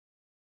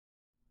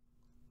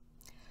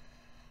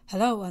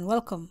Hello and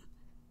welcome.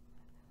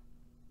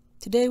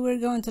 Today we're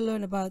going to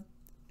learn about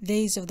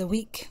days of the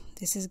week.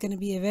 This is going to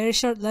be a very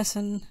short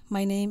lesson.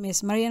 My name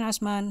is Marian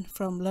Osman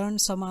from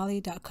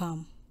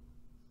LearnSomali.com.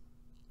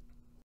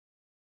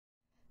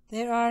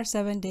 There are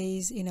 7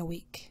 days in a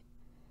week.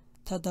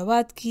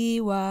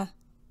 Toddobaadkii waa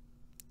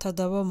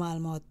 7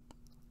 maalmood.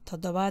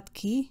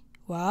 Toddobaadkii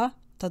waa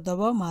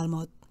 7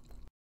 maalmood.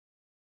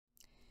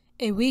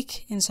 A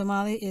week in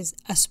Somali is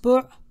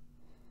asbuuc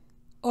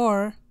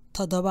or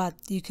toddobaad.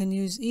 You can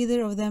use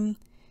either of them.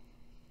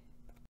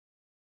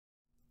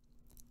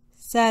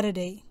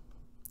 Saturday,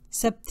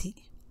 sabti,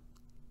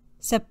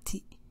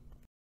 sabti.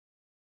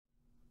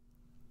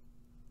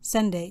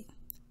 Sunday,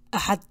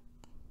 ahad,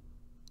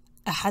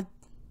 ahad.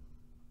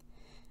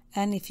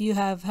 And if you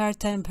have hard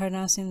time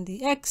pronouncing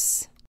the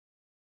X,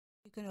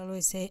 you can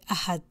always say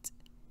ahad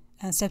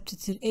and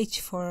substitute H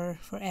for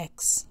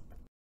X.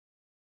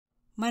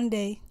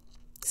 Monday,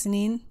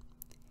 isniin,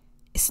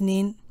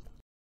 isniin.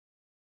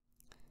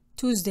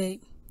 Tuesday,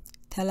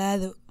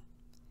 talaado,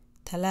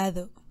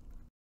 talaado.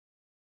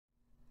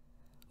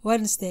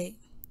 Wednesday,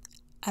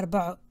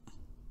 arbaco,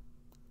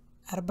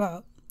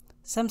 arbaco.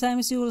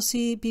 Sometimes you will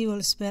see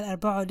people spell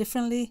arbaco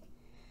differently.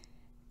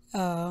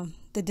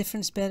 The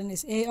different spelling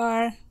is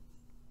A-R-B-O-C-O,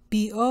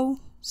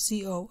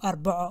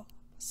 arbaco.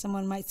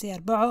 Someone might say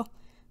arbaco,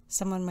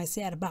 someone might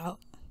say arbaco.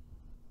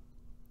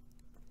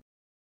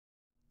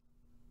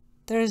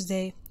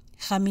 Thursday,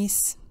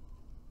 khamis,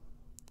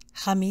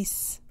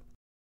 khamis.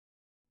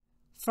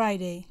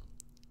 Friday,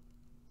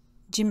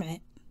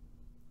 jim'e,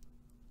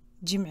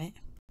 jim'e.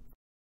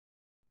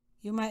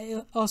 You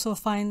might also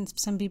find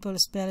some people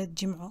spell it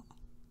jim'o.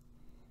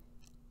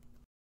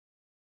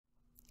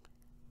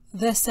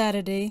 The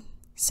Saturday,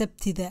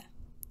 sabtida,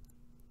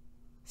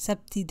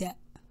 sabtida.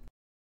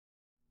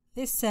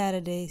 This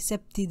Saturday,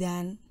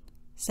 sabtidan,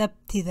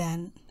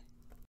 sabtidan.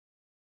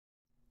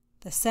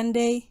 The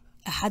Sunday,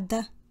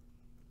 ahadda,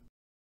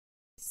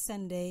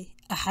 Sunday,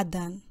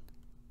 ahadan.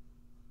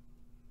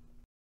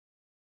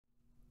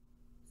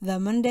 The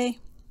Monday,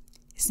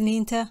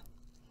 isniinta,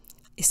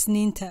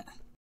 isniinta.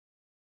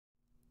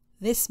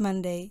 This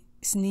Monday,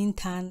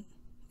 isniintan,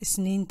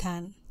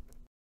 isniintan.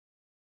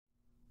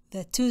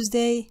 The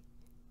Tuesday,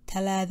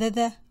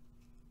 talaadada,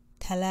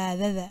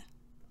 talaadada.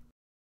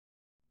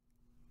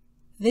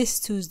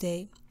 This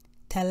Tuesday,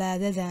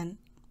 talaadadan,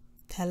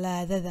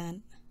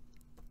 talaadadan.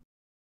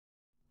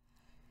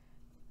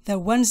 The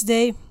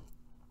Wednesday,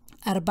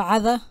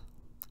 arbacada,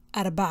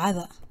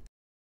 arbacada.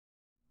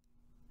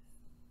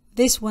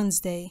 This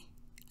Wednesday,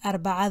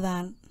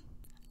 arbacadan,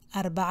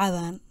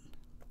 arbacadan.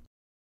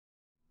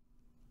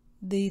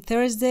 The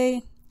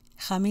Thursday,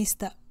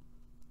 khamista,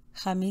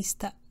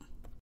 khamista.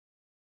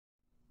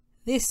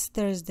 This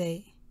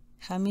Thursday,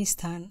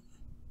 khamistan,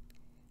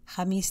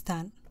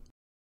 khamistan.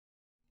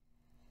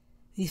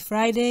 The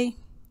Friday,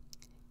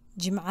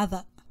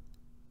 jim'ada,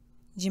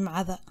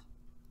 jim'ada.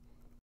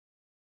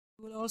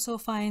 You will also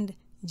find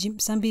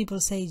some people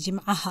say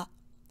jim'aha.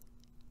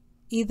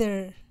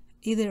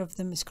 Either of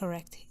them is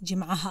correct.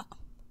 Jim'aha.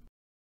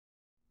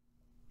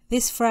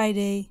 This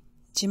Friday,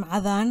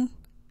 jim'adan,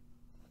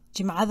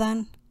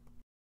 jim'adan.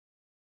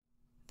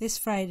 This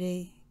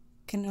Friday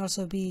can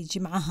also be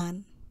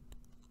jim'ahan,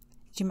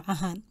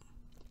 jim'ahan.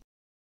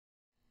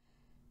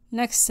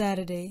 Next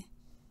Saturday,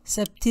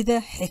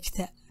 sabtida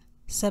xigta,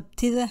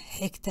 sabtida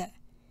xigta.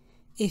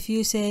 If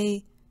you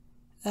say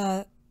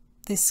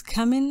this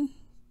coming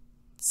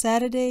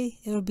Saturday,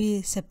 it will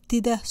be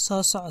sabtida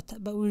soo socota,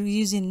 but we're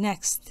using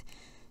next.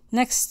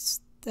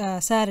 Next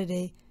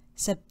Saturday,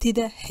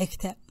 sabtida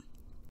xigta.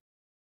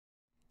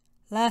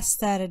 Last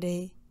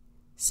Saturday,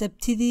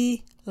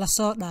 sabtidii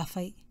lasoo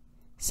dhaafay,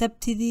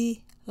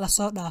 sabtidii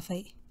lasoo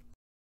dhaafay.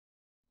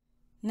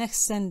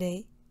 Next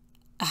Sunday,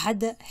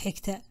 ahadda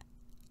xigta,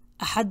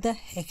 ahadda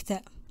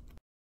xigta.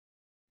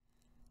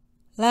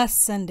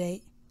 Last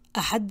Sunday,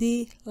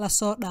 ahaddii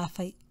lasoo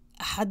dhaafay,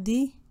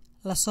 ahaddii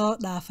lasoo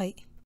dhaafay.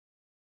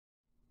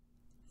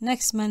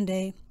 Next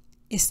Monday,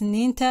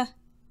 isniinta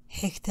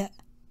xigta,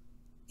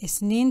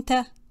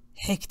 isniinta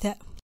xigta.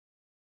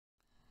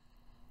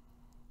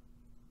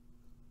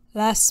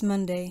 Last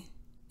Monday,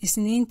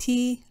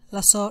 isniintii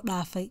lasoo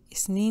dhaafay,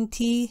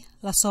 isniintii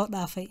lasoo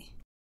dhaafay.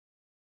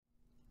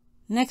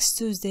 Next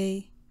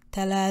Tuesday,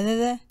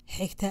 talaadada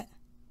xigta,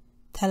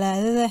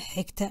 talaadada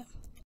xigta.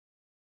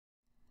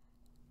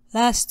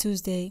 Last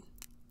Tuesday,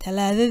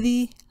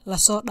 talaadadii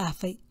lasoo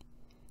dhaafay,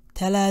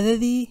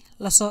 talaadadii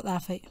lasoo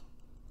dhaafay.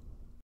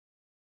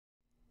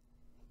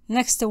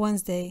 Next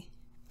Wednesday,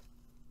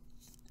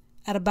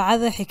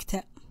 arbacada xigta,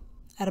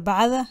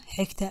 arbacada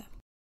xigta.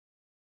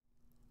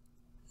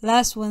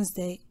 Last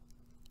Wednesday,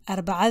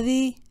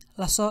 arbacadii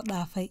lasoo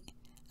dhaafay,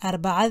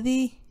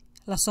 arbacadii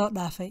lasoo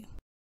dhaafay.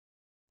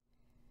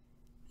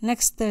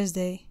 Next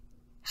Thursday,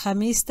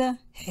 khamiista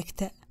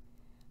xigta,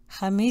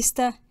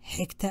 khamiista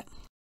xigta.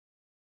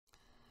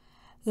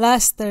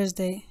 Last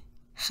Thursday,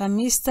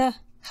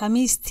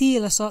 khamiistii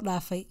lasoo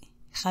dhaafay,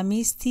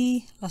 khamiistii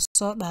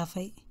lasoo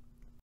dhaafay.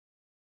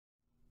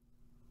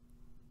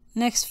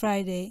 Next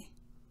Friday,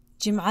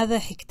 jimcada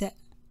xigta,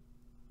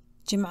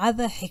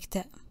 جمعة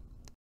حكتا.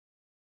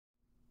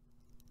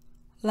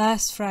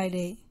 Last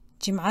Friday.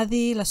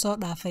 جمعة لصوت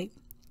دافي.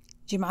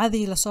 جمعة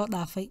لصوت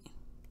دافي.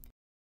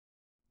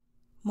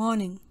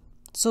 Morning.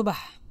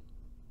 صبح.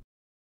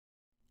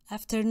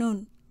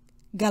 Afternoon.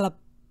 قلب.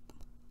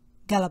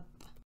 قلب.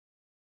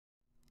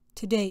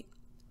 Today.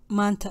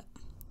 مانتا.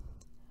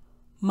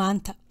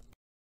 مانتا.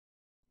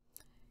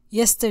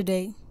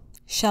 Yesterday.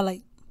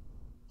 شلي.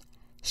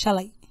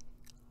 شلي.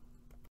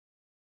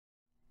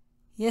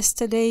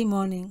 Yesterday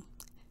morning.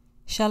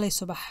 شلي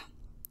صبح.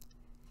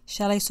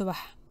 شلي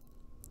صبح.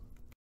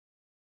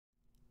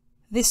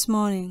 This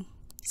morning.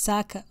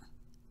 ساكا.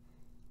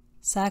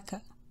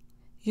 ساكا.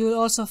 You will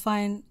also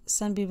find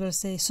some people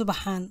say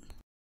subahan.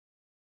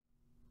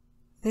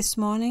 This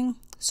morning.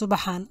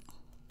 Subahan.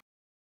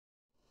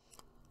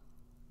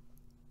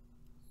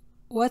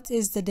 What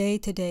is the day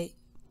today?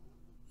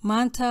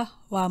 Maanta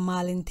waa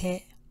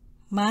maalintee.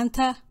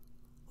 Maanta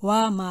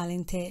waa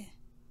maalintee.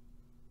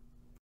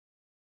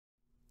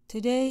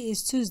 Today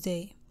is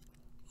Tuesday.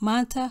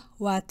 Maanta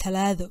waa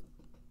talaado.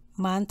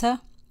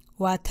 Maanta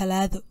waa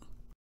talaado.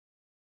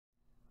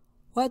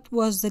 What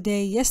was the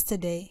day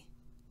yesterday?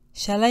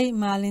 Shalay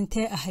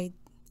maalintee ahayd.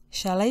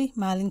 Shalay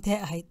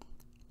maalintee ahayd.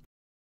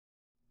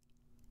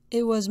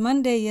 It was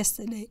Monday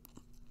yesterday.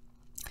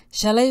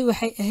 Shalay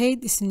waxay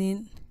ahayd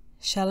Isniin.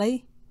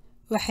 Shalay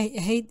waxay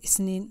ahayd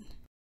Isniin.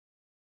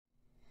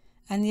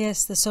 And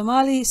yes, the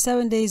Somali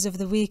 7 days of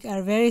the week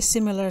are very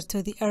similar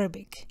to the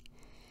Arabic.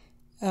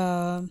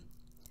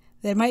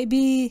 There might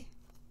be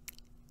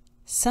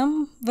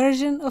some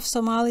version of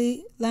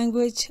Somali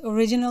language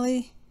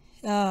originally,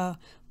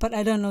 but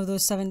I don't know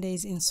those 7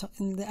 days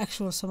in the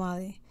actual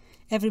Somali.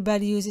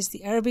 Everybody uses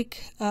the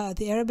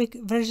Arabic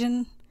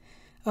version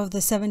of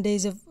the 7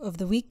 days of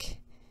the week.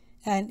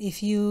 And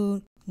if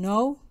you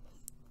know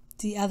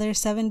the other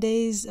 7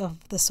 days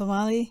of the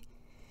Somali,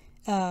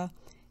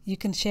 you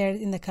can share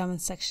it in the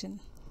comment section.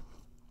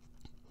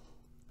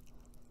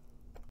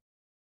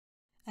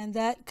 And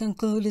that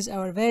concludes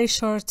our very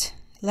short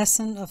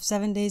lesson of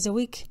 7 days a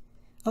week,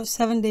 of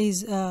 7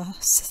 days,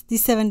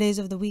 these 7 days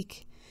of the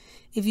week.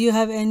 If you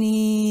have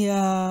any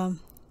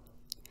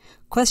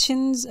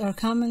questions or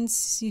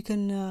comments, you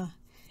can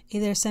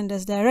either send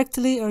us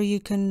directly or you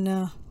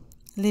can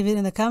leave it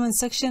in the comment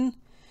section.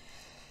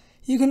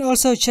 You can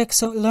also check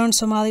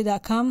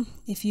LearnSomali.com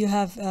if you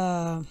have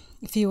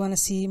if you want to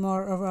see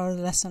more of our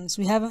lessons.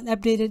 We haven't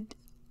updated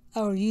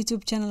our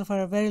YouTube channel for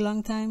a very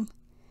long time,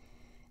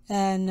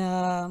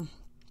 and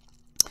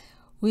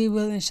we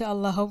will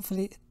inshallah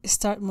hopefully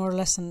start more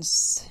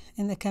lessons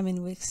in the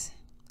coming weeks.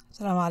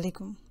 Assalamu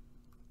alaikum.